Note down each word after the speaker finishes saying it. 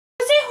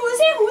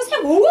it? Who's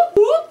it? Whoop,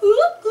 whoop,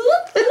 whoop,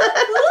 whoop,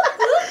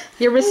 whoop.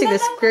 You're missing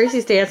this.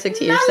 Gracie's dancing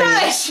to your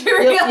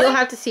singing. You'll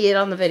have to see it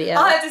on the video.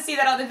 I'll have to see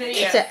that on the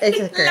video.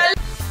 It's great.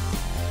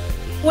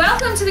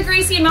 Welcome to the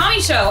Gracie and Mommy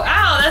Show.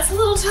 Ow, that's a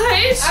little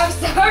tight. I'm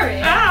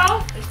sorry.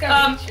 Ow.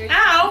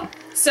 Ow.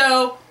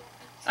 So,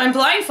 I'm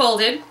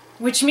blindfolded,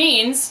 which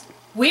means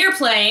we're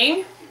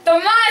playing the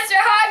Monster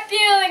High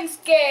Feelings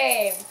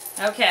game.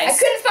 Okay. I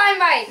couldn't find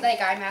my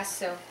eye mask,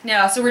 so.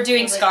 No, so we're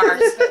doing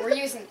scarves. But we're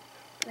using.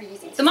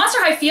 The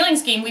Monster High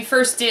Feelings game we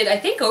first did, I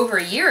think, over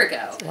a year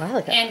ago. A while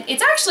ago. And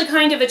it's actually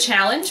kind of a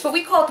challenge, but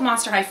we call it the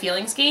Monster High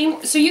Feelings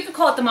game. So you could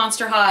call it the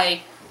Monster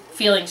High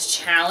Feelings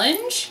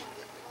Challenge.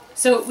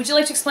 So would you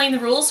like to explain the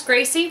rules,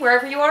 Gracie,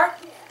 wherever you are?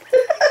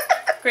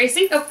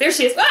 Gracie? Oh, there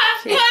she is.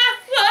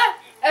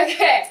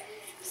 Okay.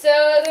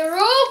 So the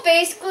rule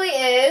basically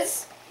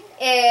is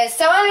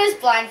someone is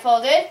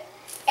blindfolded,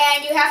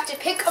 and you have to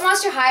pick a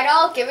Monster High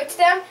doll, give it to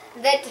them,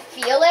 they have to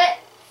feel it,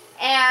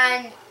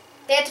 and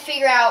they have to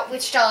figure out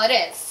which doll it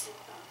is.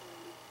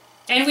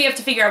 And we have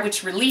to figure out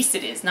which release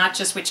it is, not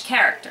just which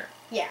character.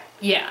 Yeah.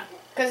 Yeah.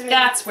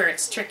 That's where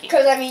it's tricky.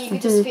 Because, I mean, you can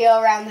just feel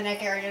around the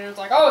neck area and it's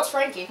like, oh, it's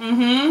Frankie.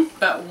 Mm-hmm.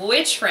 But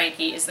which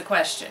Frankie is the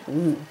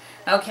question.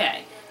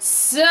 Okay.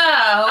 So...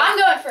 I'm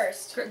going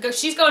first.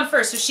 She's going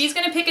first, so she's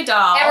going to pick a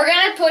doll. And we're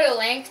going to put a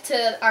link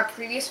to our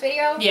previous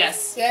video.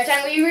 Yes. The other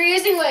time we were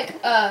using, like,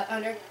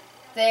 under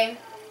thing.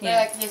 Yeah.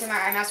 Like, using my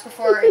eye mask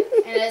before, and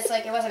it's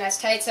like, it wasn't as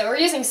tight, so we're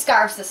using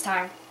scarves this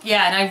time.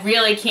 Yeah, and I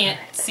really can't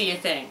see a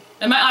thing.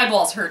 And my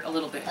eyeballs hurt a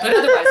little bit, but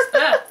otherwise...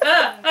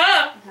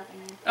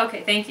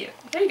 Okay, thank you.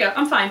 There you go.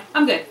 I'm fine.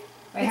 I'm good.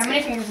 Wait, how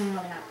many fingers am I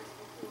holding up?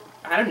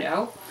 I don't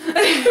know.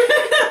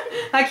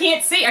 I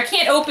can't see. I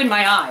can't open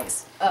my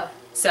eyes. Oh.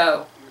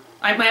 So,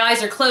 my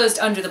eyes are closed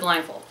under the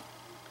blindfold.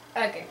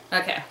 Okay.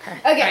 Okay. Okay.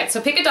 Alright, so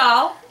pick a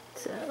doll.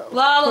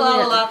 La la la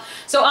la la.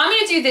 So I'm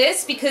going to do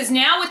this because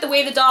now with the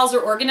way the dolls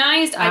are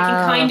organized, I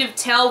can kind of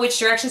tell which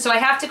direction. So I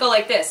have to go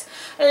like this.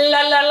 La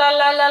la la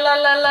la la la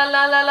la la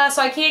la la la.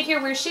 So I can't hear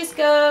where she's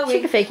going.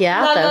 She can fake you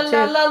out though, too.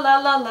 La la la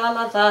la la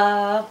la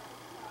la.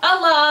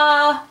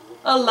 Allah,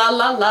 la la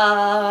la, la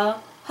la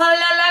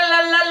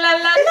la la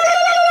la.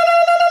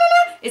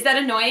 Is that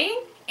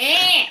annoying?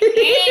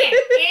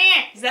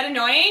 Is that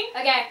annoying?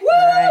 Okay.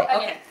 Woo!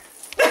 Okay.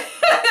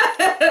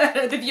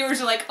 The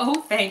viewers are like,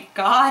 oh, thank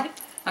God.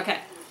 Okay.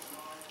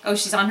 Oh,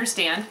 she's on her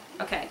stand.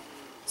 Okay.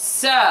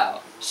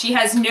 So she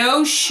has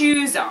no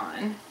shoes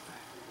on.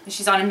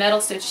 She's on a metal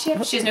stand. She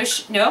has no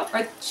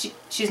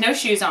she has no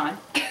shoes on,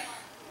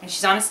 and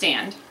she's on a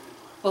stand.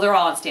 Well, they're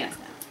all on stands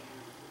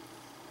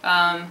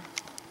now.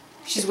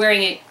 She's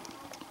wearing a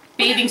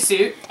bathing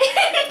suit.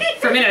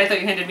 For a minute, I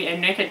thought you handed me a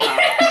naked doll.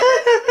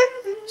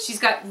 She's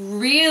got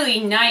really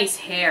nice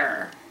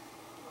hair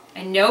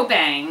and no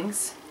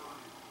bangs.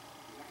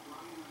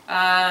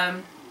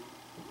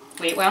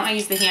 Wait, why don't I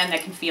use the hand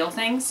that can feel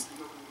things?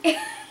 I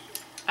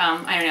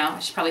don't know. I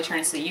should probably turn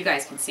it so that you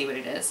guys can see what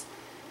it is.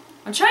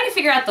 I'm trying to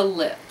figure out the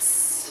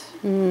lips.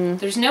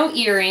 There's no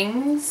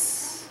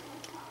earrings.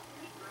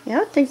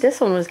 Yeah, I think this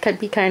one could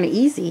be kind of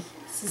easy.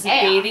 This is a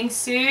bathing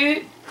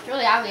suit. It's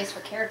really obvious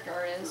what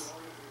character it is.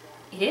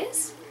 It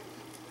is?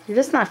 You're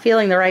just not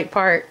feeling the right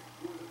part.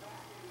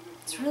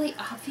 It's really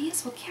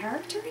obvious what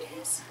character it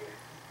is?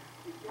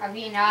 Have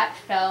you not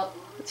felt...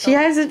 She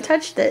hasn't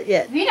touched it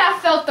yet. Have you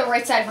not felt the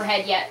right side of her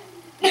head yet?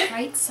 The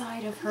right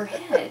side of her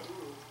head?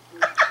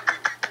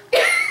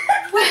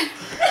 What?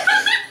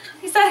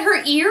 Is that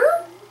her ear?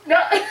 No,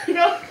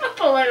 not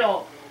a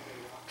little.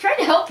 I'm trying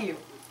to help you.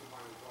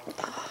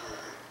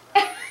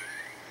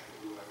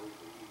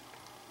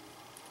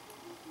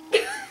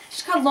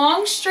 She's got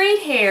long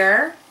straight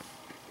hair.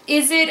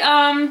 Is it,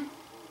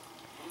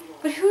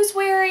 but who's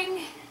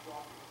wearing...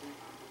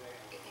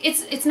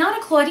 It's not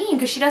a Claudine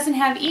because she doesn't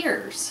have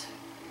ears.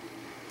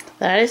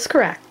 That is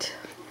correct.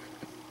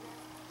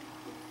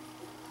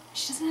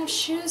 She doesn't have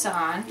shoes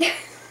on.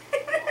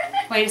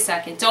 Wait a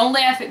second. Don't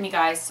laugh at me,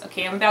 guys.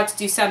 Okay, I'm about to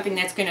do something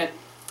that's going to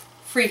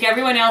freak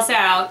everyone else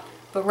out,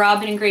 but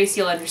Robin and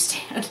Gracie will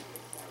understand.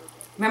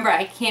 Remember,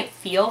 I can't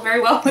feel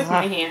very well with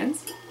my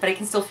hands, but I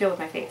can still feel with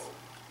my face.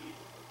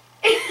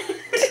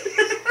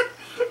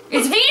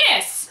 It's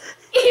Venus!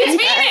 It's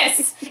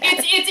Venus!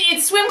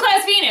 It's swim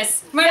class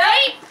Venus. Am I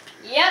right?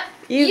 Yep.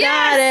 You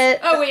got it.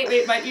 Oh,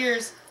 wait, my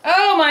ears.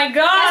 Oh my God!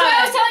 That's why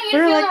I was telling you to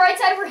feel the right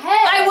side of her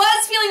head. I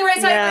was feeling the right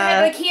side of her head,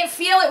 but I can't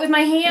feel it with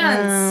my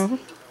hands.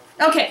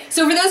 Okay,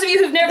 so for those of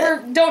you who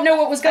don't know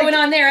what was going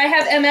on there, I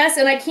have MS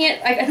and I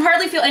can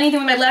hardly feel anything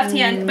with my left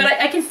hand, but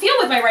I can feel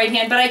with my right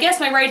hand, but I guess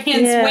my right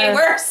hand's way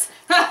worse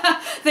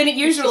than it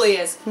usually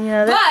is.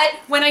 Yeah, but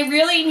when I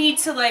really need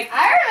to I remember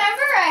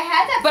I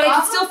had that but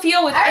problem. I can still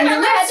feel with, and your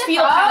lips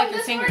feel kind of like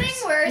your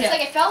fingers. Where it's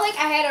like, it felt like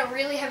I had a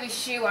really heavy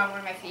shoe on one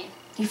of my feet.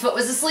 Your foot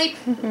was asleep?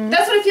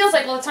 That's what it feels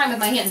like all the time with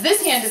my hands.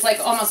 This hand is like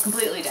almost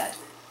completely dead.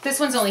 This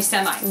one's only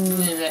semi.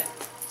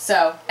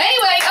 So,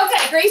 anyway,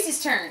 okay,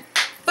 Gracie's turn.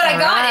 But I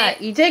got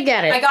it. You did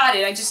get it. I got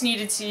it. I just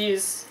needed to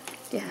use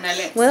my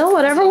lips. Well,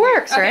 whatever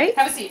works, right?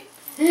 Have a seat.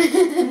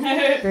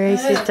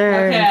 Gracie's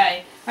turn.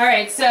 Okay. All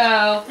right,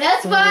 so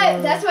that's why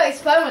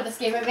it's fun with this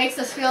game. It makes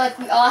us feel like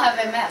we all have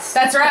MS.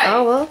 that's right.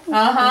 Oh well.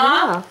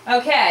 Uh-huh. Yeah.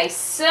 Okay,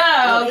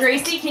 so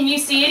Gracie, can you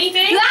see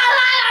anything? La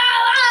la la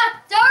la!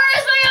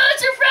 Doris, my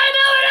other friend,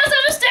 no one else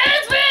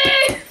understands me!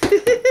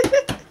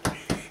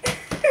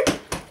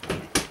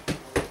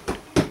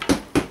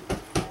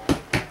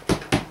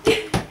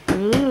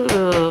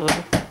 Ooh.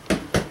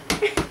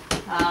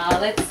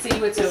 Let's see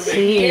what's over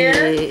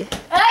here.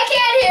 I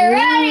can't hear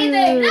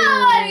anything.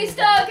 Nobody's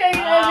talking to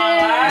me.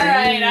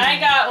 Alright, I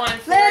got one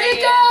for Let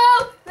it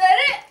go. Let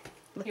it.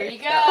 Here you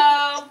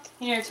go.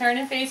 Here, turn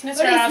and face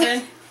Miss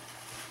Robin.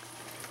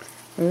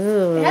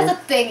 Ooh. It has a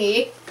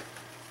thingy.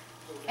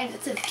 And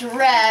it's a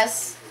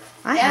dress.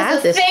 I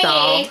have this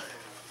doll.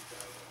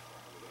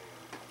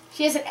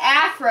 She has an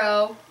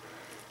afro.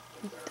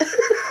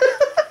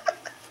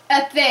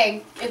 A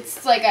thing.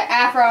 It's like an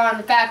afro on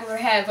the back of her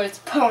head, but it's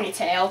a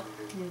ponytail.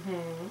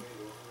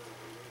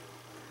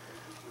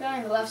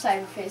 On the left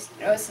side of her face.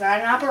 No, it's not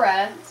an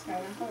operetta. It's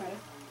not an operetta.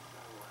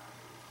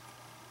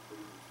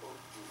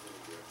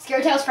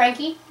 Scary Tales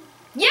Frankie?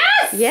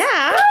 Yes! Yeah.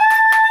 I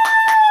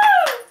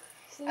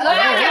looked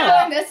at it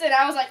going this and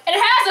I was like, it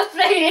has a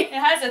thingy! It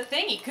has a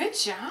thingy. Good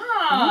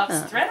job.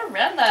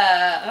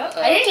 Strettarella.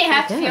 I didn't even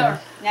have to feel her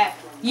neck.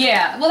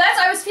 Yeah. Well,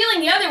 I was feeling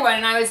the other one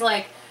and I was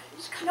like,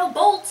 she's got no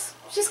bolts.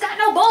 She's got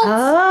no bolts.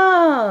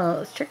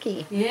 Oh, it's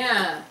tricky.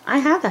 Yeah. I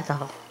have that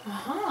doll.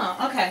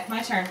 Uh-huh. Okay,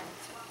 my turn.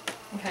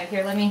 Okay,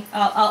 here,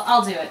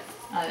 I'll do it.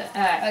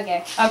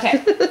 Okay. Okay.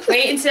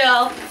 Wait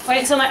until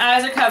my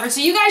eyes are covered.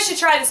 So you guys should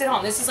try this at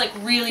home. This is like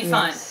really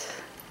fun. Yes.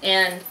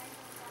 And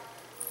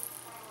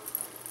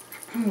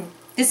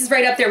this is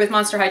right up there with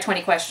Monster High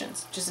 20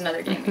 Questions, which is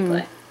another game we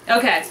play.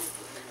 Okay.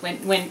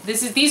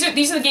 These are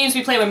the games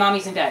we play when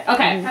mommy's in bed.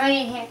 Okay. How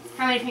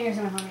many fingers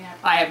am I holding up?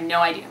 I have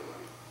no idea.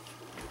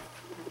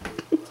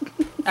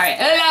 All right.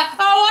 Oh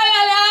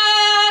la la,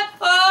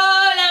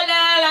 oh la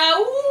la la,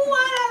 ooh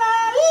la la la.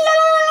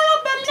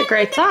 It's a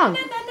great song.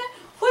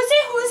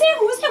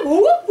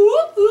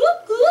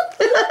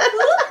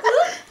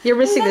 You're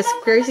missing this.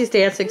 Gracie's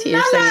dancing to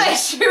your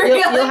singing.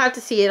 You'll have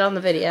to see it on the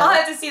video. I'll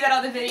have to see that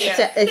on the video.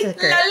 It's a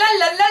great. La la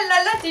la la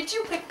la la. Did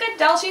you pick a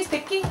doll? She's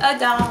picking a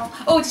doll.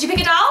 Oh, did you pick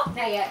a doll?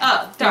 Not yet.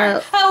 Oh, darn.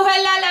 No. Oh,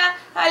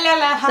 la la la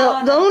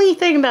la. The only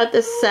thing about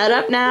this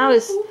setup now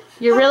is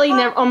you're really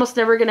almost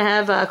never going to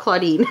have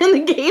Claudine in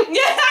the game.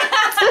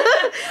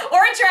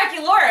 Or a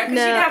Draculaura,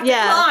 because you'd have to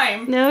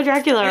climb. No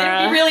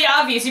Draculaura. It'd be really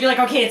obvious. You'd be like,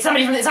 okay, it's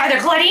somebody from it's either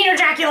Claudine or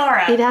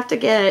Draculaura. You'd have to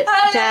get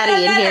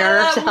Daddy in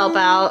here to help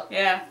out.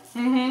 Yeah.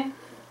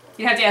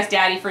 You'd have to ask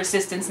Daddy for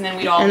assistance, and then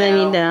we'd all know. And then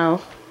you'd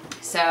know.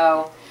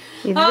 So.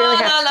 You'd really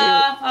have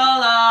to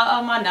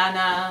oh, my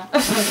nana. I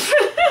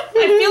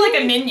feel like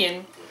a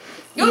minion.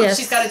 Ooh, yes.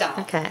 She's got a doll.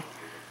 Okay.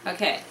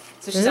 Okay.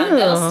 So she's on a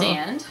metal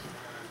stand.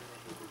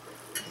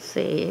 Let's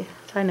see.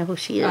 I know who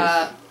she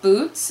is.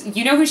 Boots.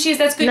 You know who she is?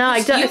 That's good. No,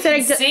 I don't.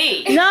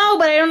 See. No,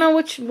 but I don't know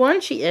which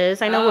one she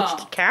is. I know which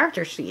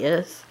character she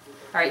is.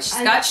 All right,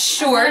 she's got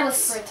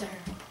shorts.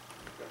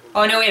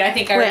 Oh no, wait! I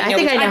think I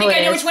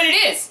know which one it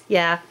is.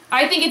 Yeah.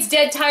 I think it's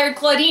Dead Tired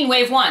Claudine,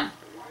 Wave 1.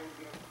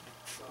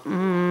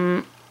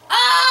 Oh!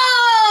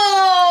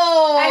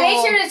 I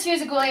made sure to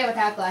choose a Goulia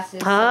without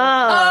glasses.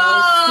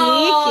 Oh,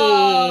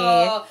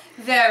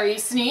 sneaky. Very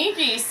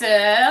sneaky,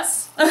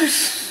 sis.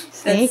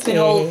 That's an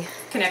old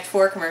Connect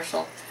 4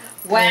 commercial.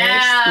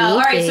 Wow. All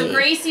right, so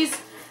Gracie's...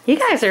 You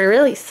guys are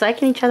really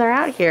psyching each other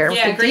out here.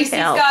 Yeah, with the Gracie's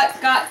details.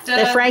 got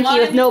the Frankie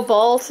with no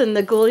bolts and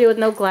the Goulia with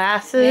no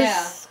glasses.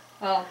 Yeah.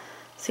 Oh.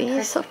 See,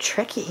 it's so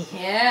tricky.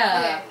 Yeah.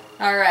 Okay.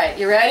 All right,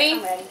 you ready?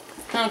 I'm ready.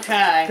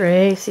 Okay.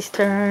 Gracie's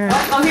turn.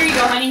 Oh, here you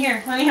go, honey.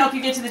 Here, let me help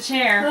you get to the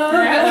chair.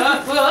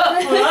 I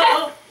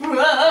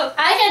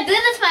can do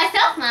this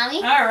myself,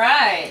 Mommy. All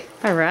right.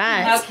 All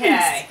right.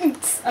 Okay.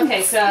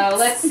 Okay, so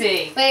let's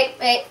see. Wait.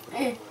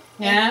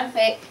 Yeah?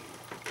 Wait.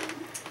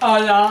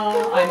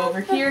 Hola. I'm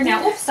over here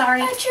now. Oops,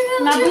 sorry. My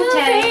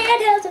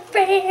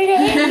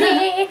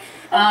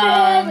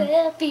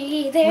will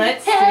be there.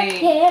 Let's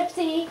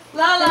see.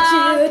 La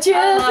la. The true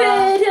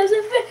friend has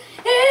a friend.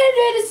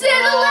 It's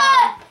in the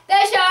light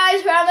that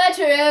shines from the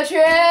true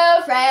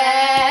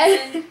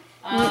friend.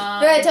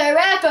 With a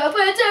rapper.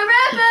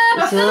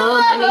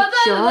 So many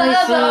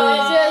choices.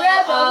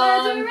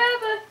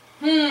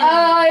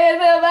 Oh, you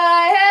fill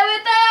my head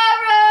with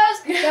arrows.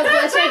 The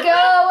push and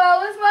go well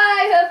with my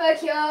hope a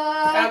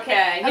cure.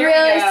 Okay, I'm here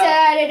really we go.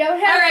 sad I don't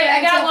have Alright,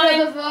 I got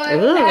one.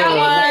 Ooh.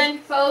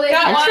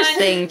 Got one.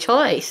 Interesting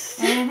choice.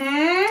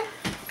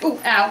 Ooh,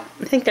 ow.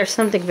 I think there's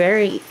something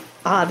very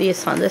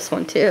obvious on this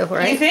one too,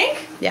 right? You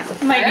think? Yeah.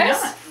 Might be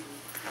not.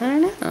 I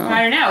don't know.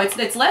 I don't know.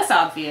 It's less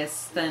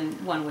obvious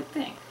than one would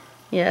think.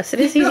 Yes, it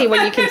is easy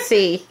when you can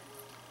see.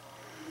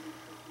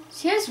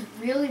 She has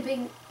really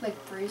big,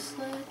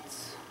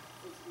 bracelets.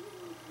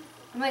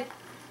 I'm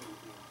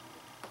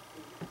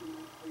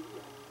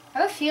I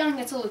have a feeling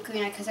it's a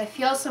Lacuna because I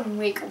feel some,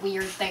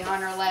 weird thing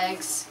on her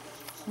legs.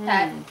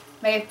 That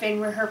may have been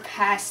where her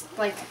past,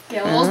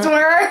 gills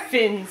were.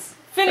 Fins.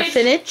 Finish.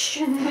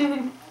 She has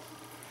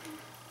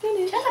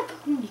a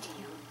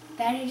ponytail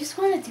that I just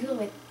want to do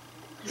with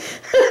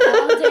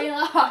all day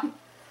long.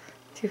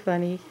 Too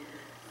funny.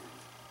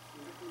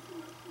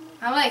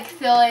 I'm like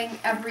filling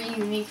every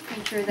unique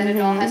feature that a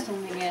doll has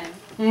something in.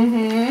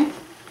 Mm-hmm.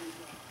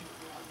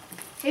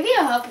 Maybe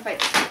it'll help if I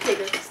take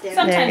this stand.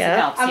 Sometimes it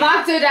helps. I'm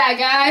up to that,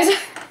 guys.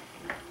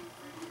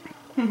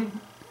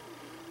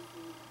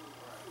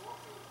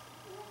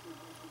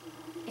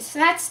 It's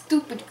that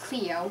stupid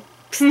Cleo.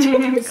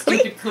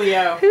 Stupid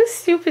Cleo. Who's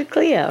stupid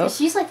Cleo?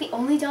 She's like the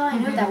only doll I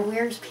know that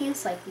wears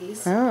pants like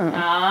these. Oh.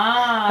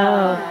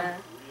 Ah.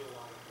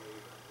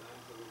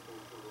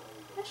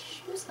 Has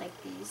shoes like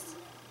these.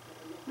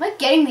 Am I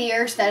getting the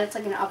urge that it's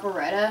like an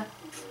operetta?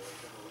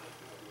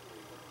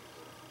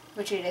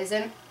 Which it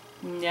isn't.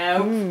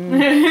 No.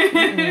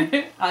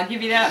 I'll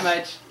give you that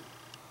much.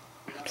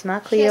 It's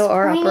not She has Cleo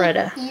or pointy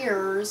operetta.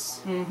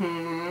 ears.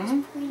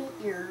 Mm-hmm. Pointy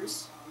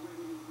ears.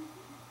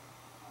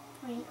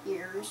 Pointy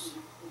ears.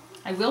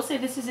 I will say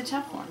this is a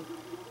tough one.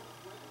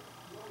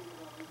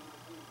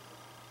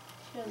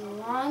 She has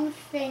long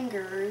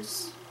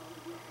fingers.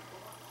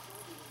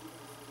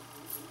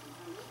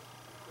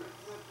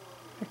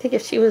 I think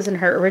if she was in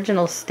her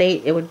original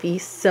state, it would be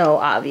so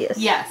obvious.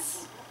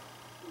 Yes.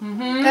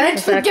 Mm-hmm.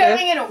 Thanks Is for that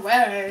giving it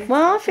away.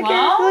 Well, I figured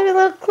Well- maybe a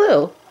little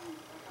clue.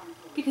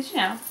 Because, you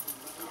know.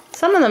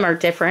 Some of them are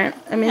different.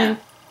 I mean, Yeah.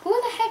 Who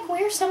the heck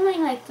wears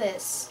something like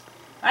this?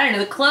 I don't know.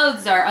 The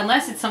clothes are,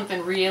 unless it's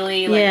something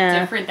really like Yeah,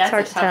 different, it's that's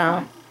hard a to tough tell.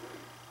 one.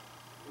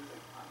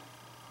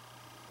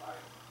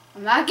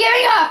 I'm not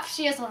giving up.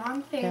 She has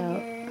long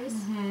fingers.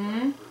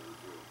 Mm-hmm.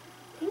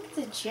 I think it's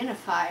a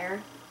genifier.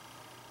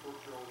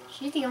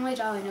 She's the only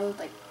doll I know with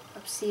like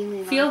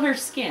obscenely Feel long. her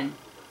skin.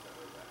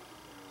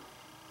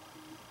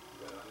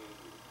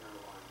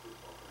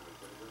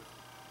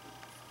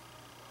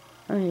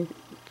 I mean,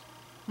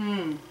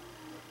 Hmm.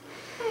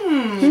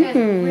 She has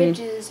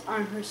ridges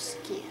on her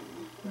skin.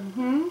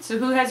 Mm-hmm. So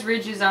who has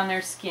ridges on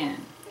their skin?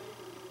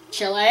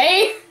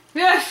 Chile?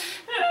 no,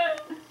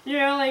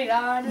 Really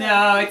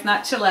not. it's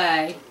not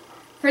Chile.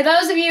 For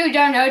those of you who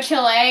don't know,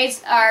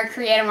 Chile's are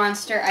Create a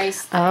Monster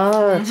ice.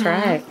 oh, that's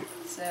right.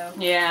 So.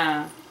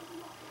 Yeah.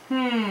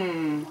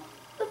 Who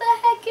the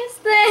heck is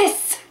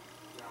this?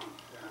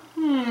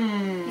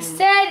 Hmm. He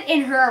said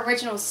in her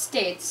original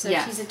state, so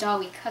Yes. she's a doll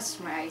we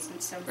customized in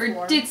some Or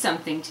form. did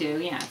something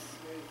to, yes.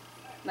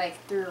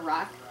 Like threw a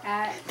rock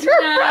at.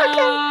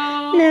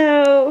 No.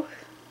 No.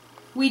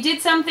 We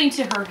did something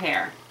to her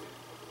hair.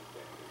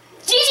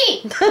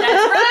 Gigi! That's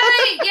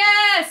right.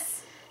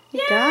 Yes.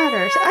 You got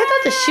her. I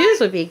thought the shoes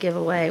would be a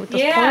giveaway with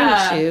those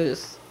Yeah. pointy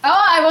shoes. Oh,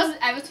 I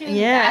was feeling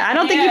Yeah, that. I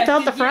don't think you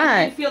felt the You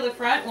front. feel the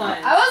front one.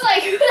 I was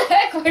like, who the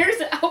heck wears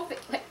an outfit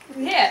like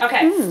Yeah.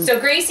 Okay. So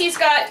Gracie's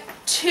got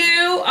 2.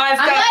 I've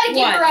I'm got glad to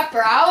 1. give her up,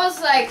 bro. I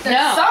was like, there's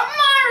No. something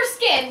on her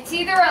skin. It's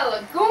either a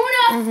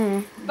Laguna,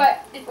 Mm-hmm.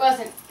 but it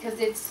wasn't, because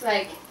it's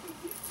like,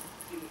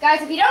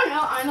 guys, if you don't know,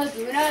 on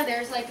Laguna,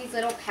 there's like these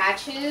little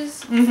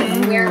patches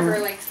where her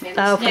like fins.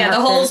 Oh, Yeah, the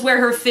Fin. holes where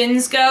her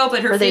fins go,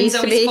 but her Where they fins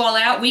used to always be. fall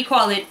out. We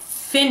call it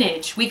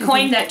finnage. We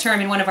coined that term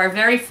in one of our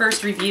very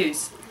first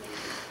reviews.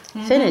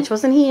 Finage,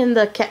 wasn't he in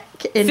the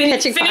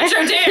Catching Fire? Finnage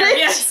O'Dare,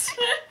 yes.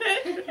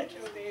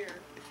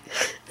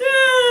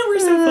 We're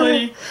so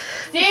funny.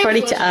 Damn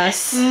Funny pussy. to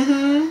us.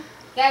 Mm-hmm.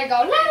 Gotta go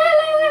la la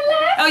la la la.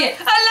 Oh yeah.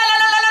 Ah, la la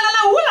la la la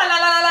la, ooh la la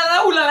la la la la,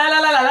 ooh la la la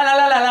la la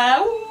la la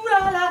la, ooh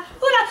la la,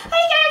 ooh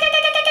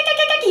la.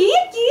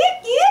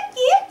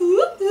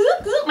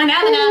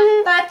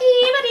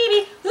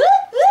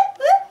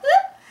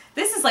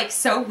 This is like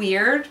so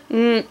weird.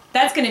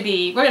 That's gonna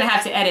be. We're gonna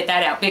have to edit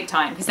that out big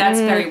time because that's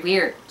very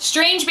weird.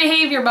 Strange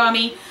behavior,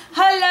 mommy.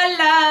 Ha la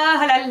la,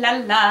 ha la la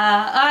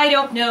la. I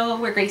don't know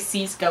where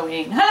Gracie's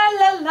going. Ha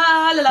la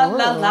la la la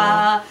la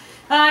la.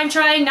 I'm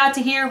trying not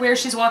to hear where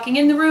she's walking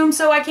in the room,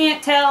 so I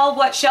can't tell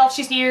what shelf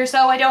she's near,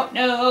 so I don't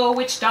know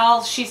which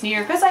dolls she's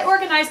near, because I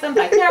organized them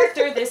by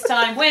character this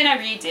time when I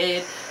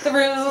redid the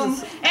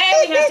room.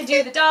 And we have to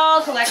do the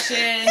doll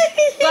collection.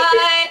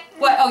 But,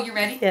 what? Oh, you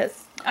ready?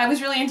 Yes. I was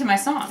really into my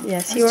song.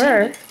 Yes, I you was were.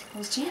 jamming. I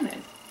was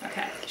jamming.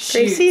 Okay.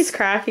 Gracie's Shoes.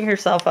 cracking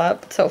herself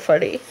up. It's so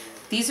funny.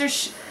 These are,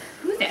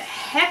 who the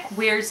heck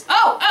wears,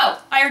 oh,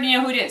 I already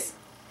know who it is.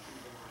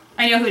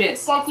 I know who it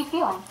is. How's you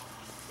feeling?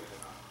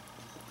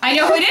 I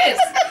know who it is.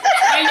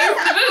 I knew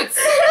from the boots.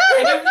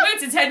 I knew from the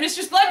boots. It's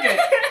Headmistress Bloodgood.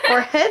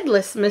 Or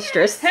Headless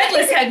Mistress.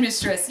 Headless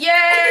Headmistress.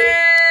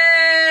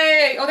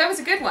 Yay! Oh, that was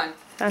a good one.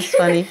 That's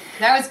funny.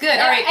 That was good.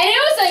 All right. I knew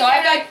it was like. So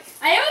I've got.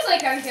 I knew it was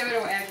like I would give it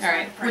away. All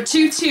right. We're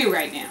 2-2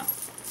 right now.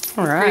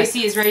 All right.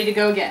 Gracie is ready to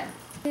go again.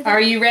 Are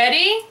you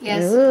ready?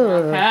 Yes. Ooh.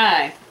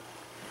 Okay.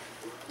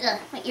 Ugh,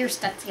 my ears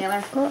stuck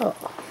together. Oh.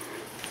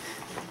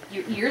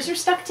 Your ears are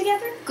stuck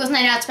together? Goes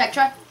Night Out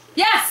Spectra.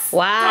 Yes.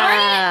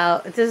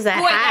 Wow. This is a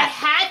Boy, that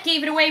hat. hat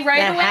gave it away right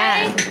That away.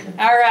 hat.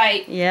 All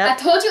right. I Yep.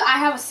 told you I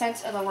have a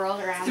sense of the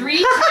world around me.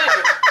 3-2.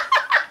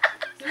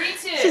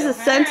 3-2. She's a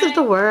sense of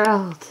the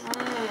world.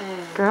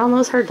 Girl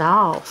knows her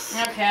dolls.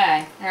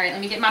 Okay. All right. Let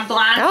me get my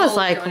blindfold. That was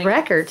like going.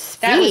 record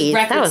speed.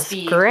 That was That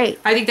was great.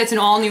 I think that's an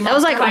all new. That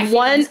was like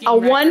a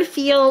one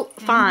feel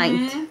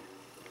find.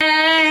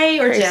 Hey,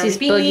 or Gracie's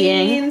jelly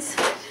beans.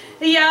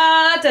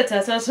 Ya ta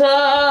ta ta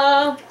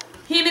ta.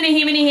 Himini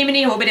himini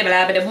himini hobidi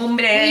blah blah boom.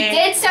 We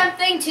did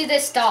something to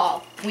this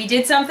doll. We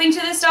did something to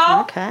this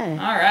doll? Okay.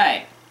 All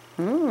right.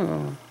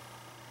 Ooh.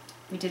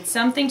 We did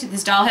something to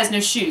this doll. Has no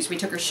shoes. We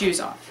took her shoes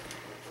off.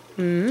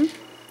 Hmm.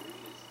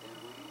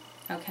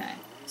 Okay.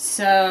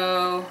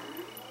 So,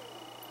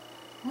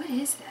 what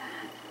is that?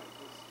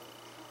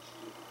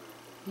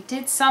 We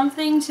did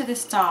something to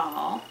this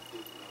doll.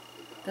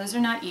 Those are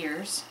not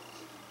ears.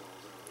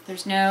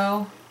 There's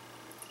no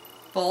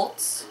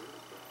bolts.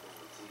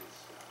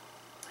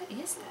 What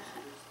is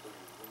that?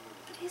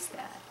 What is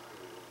that?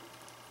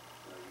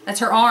 That's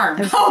her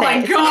arm. Oh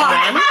my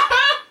god!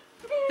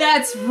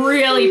 That's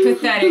really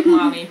pathetic,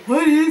 Mommy.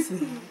 What is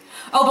that?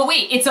 Oh, but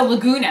wait, it's a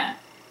Laguna.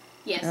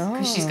 Yes.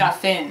 Because she's got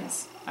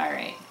fins.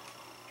 Alright.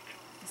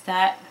 Is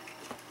that...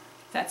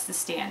 That's the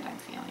stand I'm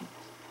feeling.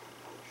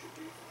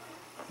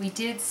 We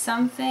did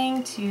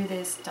something to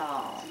this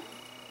doll.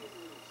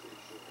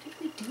 What did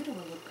we do to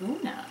a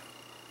Laguna?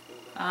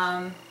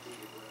 Let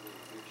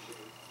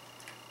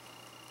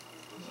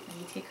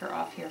me take her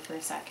off here for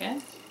a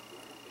second.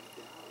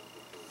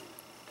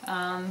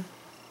 I'll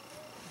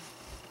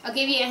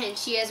give you a hint.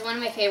 She has one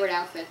of my favorite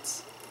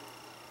outfits.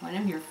 One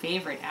of your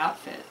favorite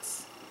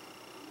outfits.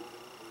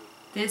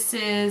 This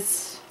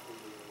is...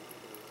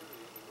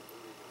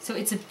 So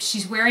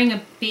she's wearing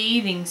a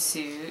bathing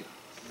suit,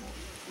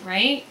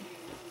 right?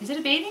 Is it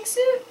a bathing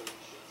suit?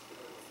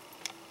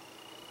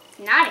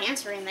 Not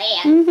answering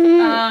that.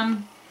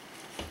 Mm-hmm.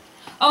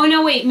 Oh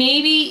no, wait,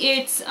 maybe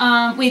it's,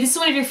 wait, this is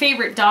one of your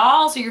favorite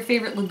dolls or your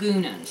favorite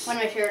Lagunas? One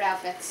of my favorite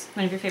outfits.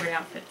 One of your favorite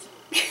outfits.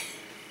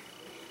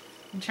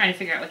 I'm trying to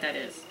figure out what that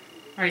is.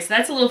 Alright, so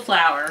that's a little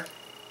flower.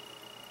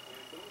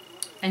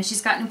 And she's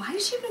got, why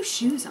does she have no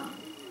shoes on?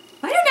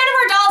 Why do none of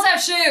our dolls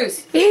have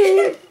shoes?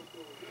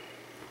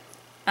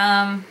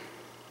 One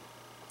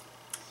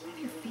of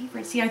your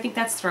favorites. See, I think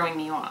that's throwing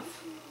me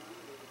off.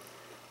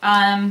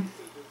 I'll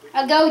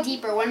go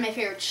deeper. One of my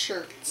favorite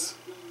shirts.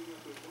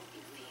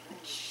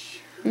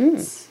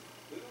 Shirts.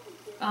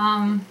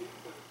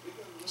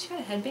 She got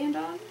a headband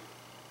on?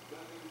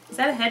 Is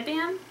that a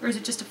headband? Or is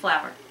it just a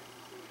flower?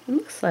 It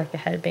looks like a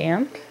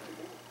headband.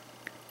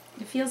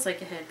 It feels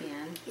like a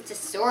headband. It's a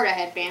sort of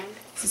headband.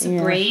 Is this a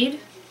braid?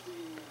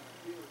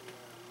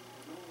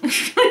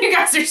 You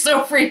guys are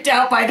so freaked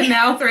out by the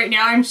mouth right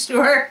now, I'm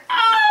sure.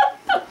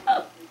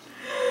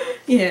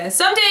 Yeah,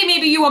 someday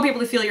maybe you won't be able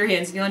to feel your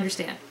hands and you'll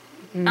understand.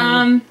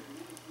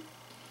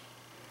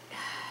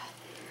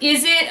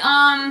 Is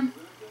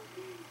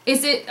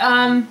it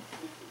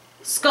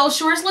Skull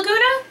Shores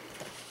Laguna?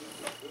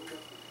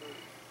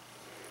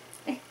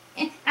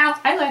 Ow,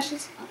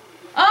 eyelashes.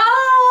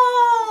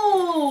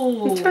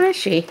 Oh! Which one is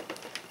she?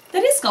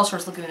 That is Skull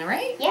Shores Laguna,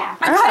 right? Yeah.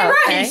 I got it right.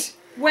 Okay.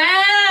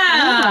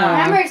 Wow.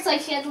 Remember, it's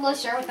like she had the little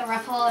shirt with the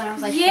ruffle, and I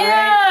was like,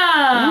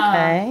 Yeah.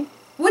 Okay.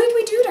 What did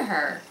we do to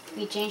her?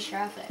 We changed her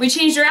outfit. We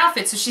changed her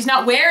outfit, so she's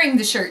not wearing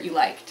the shirt you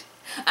liked.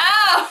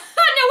 Oh,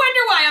 no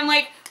wonder why. I'm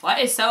like, what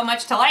is so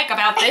much to like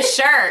about this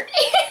shirt?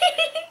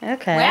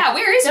 Okay. Wow,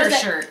 where is her There's a-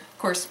 shirt? Of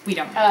course, we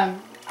don't know.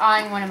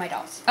 On one of my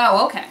dolls.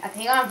 Oh, okay. I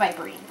think on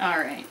Vibrine. All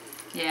right.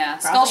 Yeah,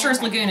 Probably Skull Shores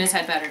okay. Laguna's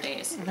had better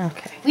days.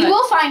 Okay. We But-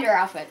 will find her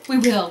outfit. We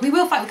will. We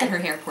will fight. Look at her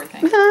hair, poor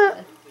thing.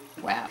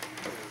 Wow.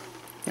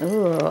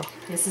 Ooh.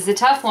 This is a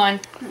tough one.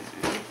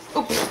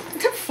 Oh,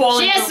 I'm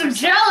falling She has over.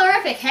 some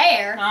jellerific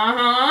hair.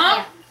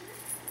 Uh-huh.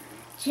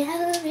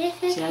 Jellerific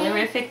hair.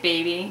 Jellerific,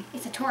 baby.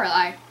 It's a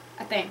Toralei,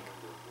 I think.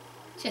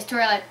 She has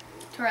Toralei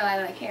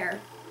like hair.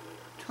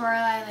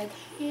 Toralei like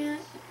hand.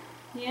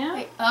 Yeah?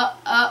 Wait,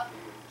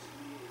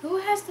 who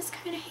has this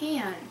kind of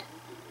hand?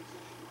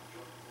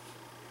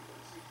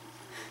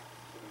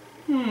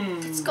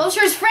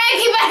 Sculpture's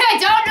Frankie, but I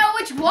don't know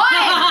which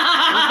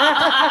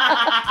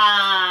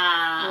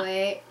one.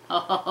 Wait.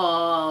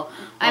 Oh.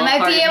 I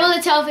might be able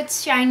to tell if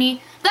it's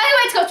shiny. But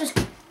anyway, Sculpture's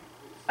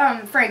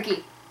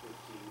Frankie.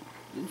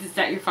 Is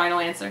that your final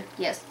answer?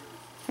 Yes.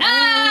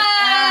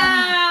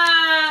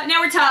 Ah!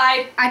 Now we're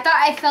tied. I thought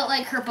I felt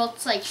like her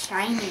bolt's like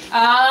shiny.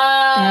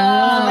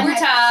 Oh, we're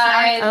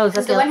tied. Oh, is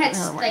that the one had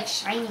oh, like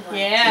shiny ones.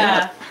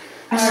 Yeah.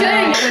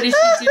 Shouldn't. What is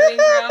she doing,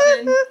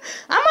 Robin?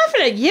 I'm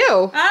laughing at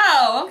you.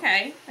 Oh,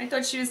 okay. I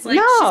thought she was like,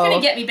 No. she's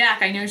gonna get me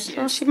back. I know she is.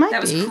 Well, she might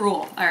That was be.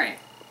 cruel. All right.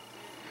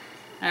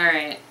 All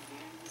right.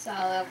 So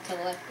I'll have to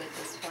look with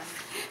this one.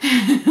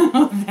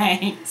 Oh,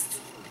 thanks.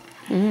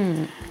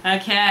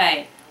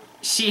 Okay.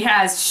 She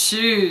has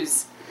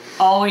shoes.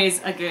 Always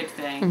a good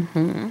thing.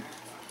 Mm-hmm.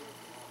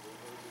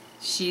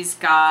 She's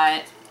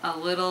got a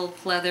little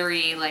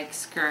pleathery like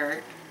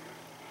skirt.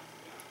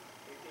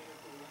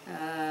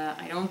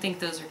 I don't think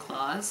those are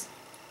claws.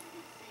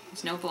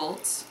 There's no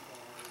bolts.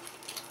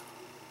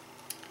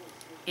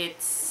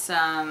 It's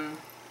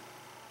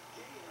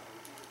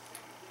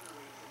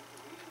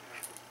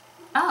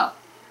oh,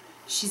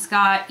 she's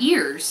got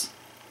ears.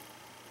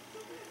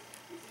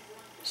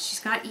 She's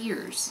got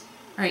ears.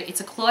 All right, it's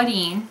a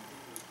Claudine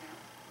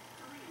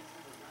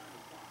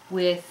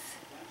with,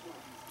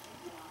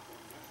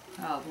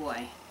 oh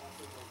boy,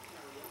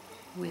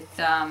 with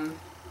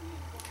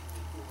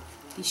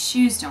These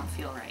shoes don't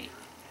feel right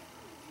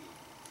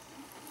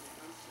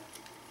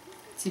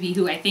to be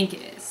who I think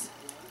it is.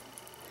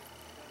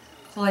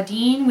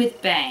 Claudine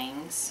with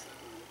bangs.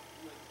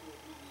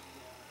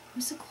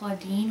 Who's a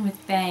Claudine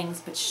with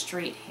bangs but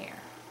straight hair?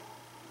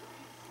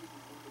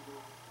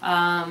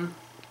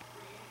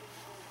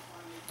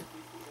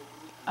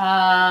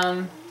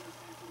 Oh,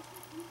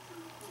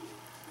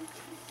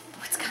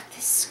 it's got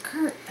this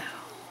skirt though.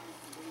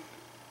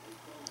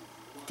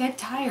 Dead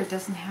Tired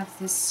doesn't have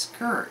this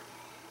skirt.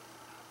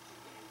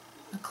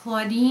 A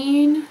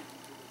Claudine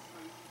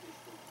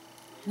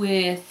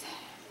with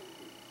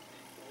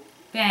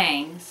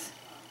bangs.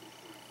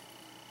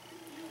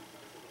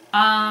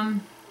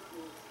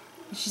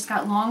 She's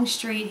got long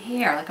straight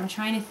hair. Like I'm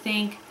trying to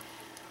think.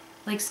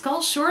 Like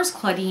Skull Shore's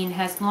Claudine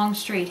has long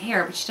straight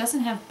hair, but she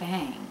doesn't have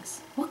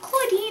bangs. What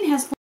Claudine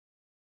has long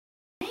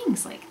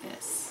bangs like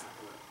this?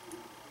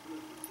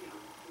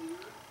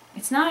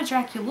 It's not a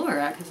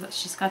Draculaura because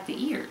she's got the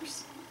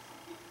ears.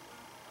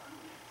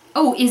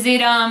 Oh, is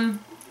it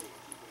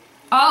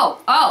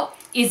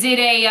is it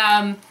a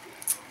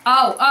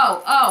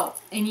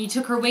and you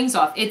took her wings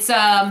off. It's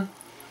but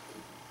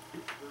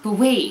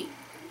wait.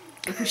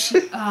 Was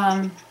she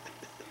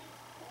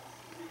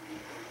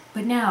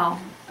but now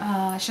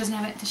she doesn't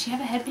have it. Does she have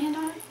a headband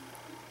on?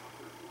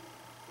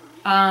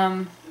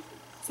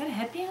 Is that a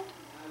headband?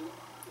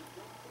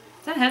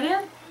 Is that a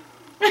headband?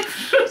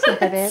 It's a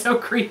headband. So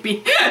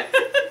creepy.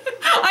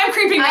 I'm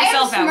creeping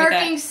myself out with that.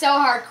 I am smirking so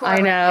hardcore. I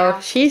know. Right now.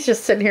 She's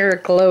just sitting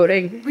here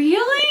gloating.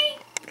 Really?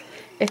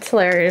 It's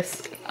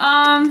hilarious.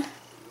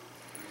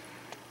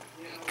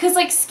 Because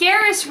like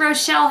Scarus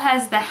Rochelle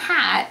has the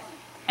hat,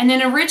 and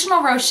then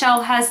original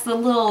Rochelle has the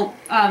little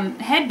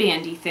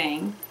headbandy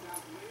thing.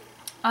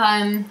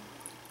 And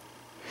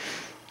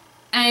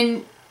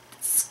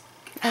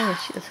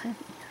Oh, she doesn't.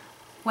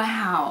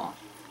 wow.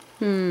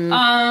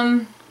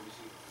 Hmm.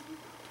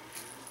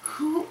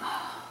 Who?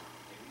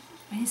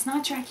 And it's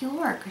not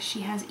Draculaura because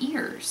she has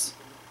ears.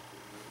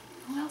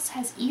 Who else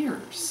has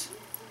ears?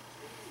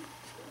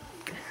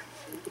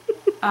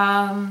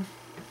 I'm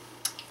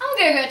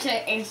gonna go to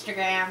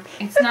Instagram.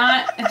 It's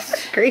not.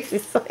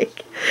 Gracie's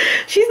like,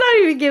 she's not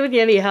even giving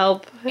you any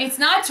help. It's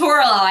not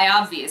Toralei,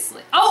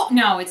 obviously. Oh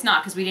no, it's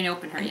not because we didn't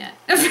open her yet.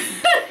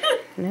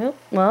 Nope.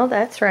 Well,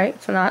 that's right.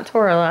 It's not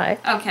Toralei.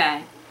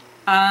 Okay.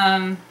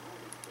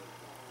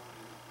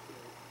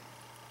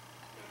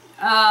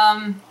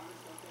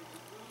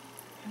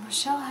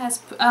 Rochelle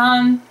has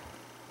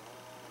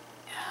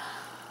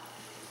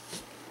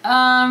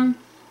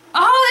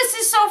oh,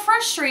 this is so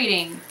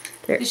frustrating.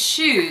 There. The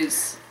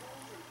shoes.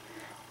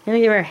 You gonna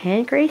give her a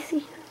hint,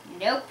 Gracie?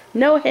 Nope.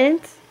 No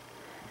hints?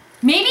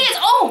 Maybe it's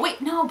oh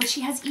wait, no, but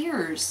she has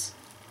ears.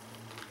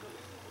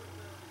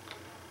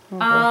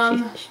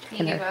 Oh, she's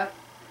You give up.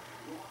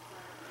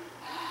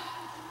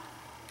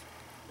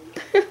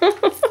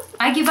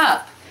 I give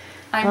up.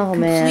 I'm Oh,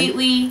 man.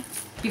 completely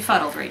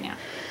befuddled right now.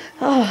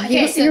 Oh,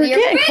 Okay, so you were the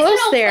getting close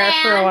original there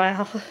for a plan-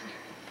 while.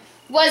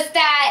 Was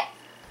that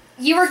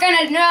you were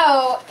gonna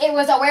know it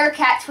was a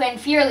werecat twin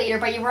fear leader,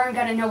 but you weren't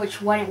gonna know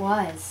which one it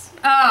was.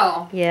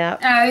 Oh. Yeah.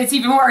 It's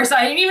even worse.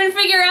 I didn't even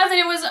figure out that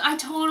it was. I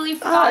totally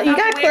forgot. You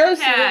about got the close.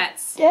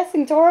 Werecats.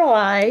 Guessing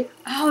Toralei.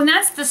 Oh, and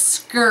that's the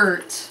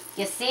skirt.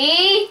 You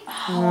see?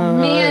 Oh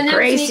man, that was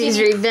Gracie's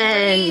making me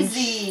revenge.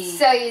 crazy.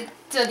 So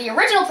the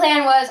original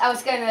plan was I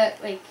was gonna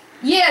like.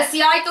 Yeah,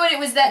 see, I thought it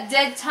was that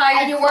dead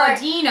tired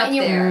Claudine up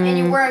there. And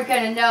you weren't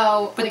gonna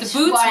know But the which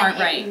boots one weren't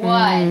it right.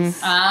 was.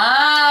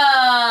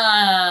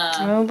 Ah.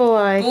 Oh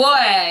boy.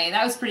 Boy,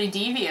 that was pretty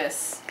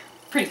devious.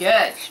 Pretty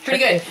good. Pretty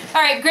good.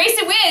 All right,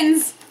 Gracie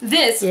wins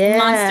this Yeah.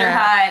 Monster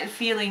High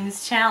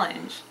Feelings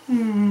Challenge. All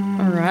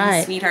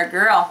right. Sweetheart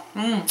girl.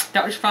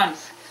 That was fun.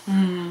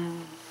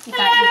 You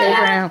got me Big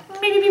back. round.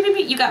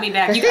 You got me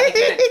back. You got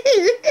me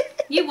good.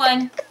 You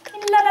won.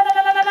 La, la,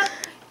 la, la, la, la.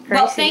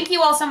 Well, Gracie. thank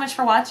you all so much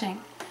for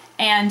watching.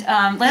 And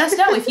let us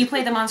know if you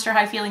play the Monster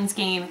High Feelings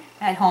game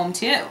at home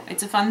too.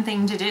 It's a fun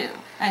thing to do.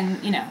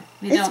 And, you know,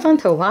 It's fun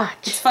to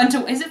watch. It's fun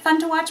to. Is it fun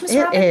to watch, Miss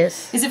Robin? It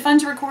is. Is it fun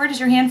to record? Is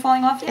your hand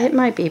falling off yet? It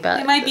might be,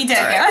 but It might be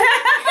dead now.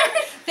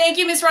 Thank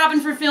you, Miss Robin,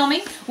 for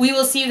filming. We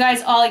will see you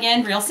guys all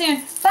again real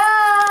soon.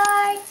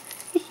 Bye.